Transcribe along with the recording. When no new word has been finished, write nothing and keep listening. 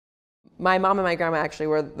my mom and my grandma actually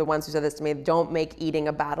were the ones who said this to me, don't make eating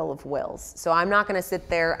a battle of wills. So I'm not gonna sit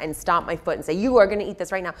there and stomp my foot and say, you are gonna eat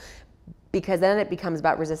this right now. Because then it becomes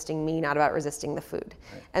about resisting me, not about resisting the food.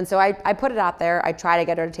 Right. And so I put it out there. I try to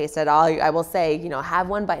get her to taste it. I will say, you know, have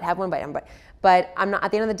one bite, have one bite, have one bite. But I'm not,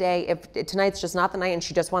 at the end of the day, if tonight's just not the night and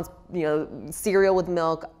she just wants, you know, cereal with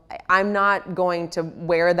milk, I'm not going to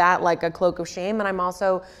wear that like a cloak of shame, and I'm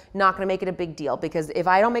also not going to make it a big deal, because if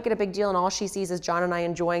I don't make it a big deal and all she sees is John and I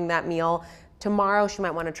enjoying that meal, tomorrow she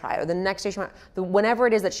might want to try it, or the next day she might, whenever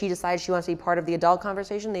it is that she decides she wants to be part of the adult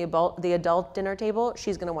conversation, the adult dinner table,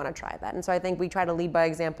 she's going to want to try that. And so I think we try to lead by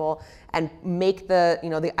example and make the, you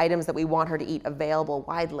know, the items that we want her to eat available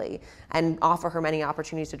widely, and offer her many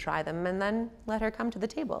opportunities to try them, and then let her come to the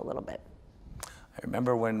table a little bit. I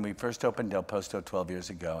remember when we first opened Del Posto 12 years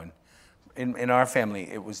ago, and in our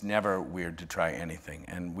family, it was never weird to try anything,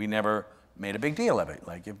 and we never made a big deal of it.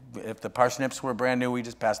 Like if the parsnips were brand new, we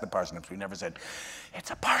just passed the parsnips. We never said,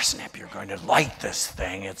 it's a parsnip, you're going to like this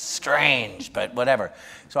thing, it's strange, but whatever.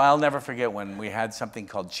 So I'll never forget when we had something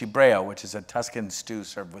called cibreo, which is a Tuscan stew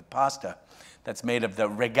served with pasta that's made of the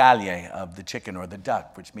regalie of the chicken or the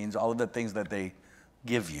duck, which means all of the things that they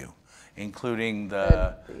give you, including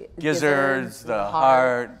the gizzards, the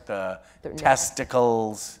heart, the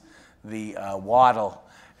testicles, the waddle.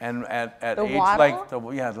 And at age like the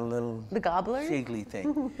little gobbler jiggly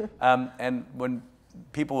thing. And when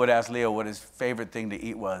people would ask Leo what his favorite thing to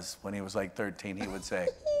eat was when he was like 13, he would say,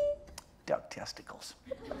 duck testicles.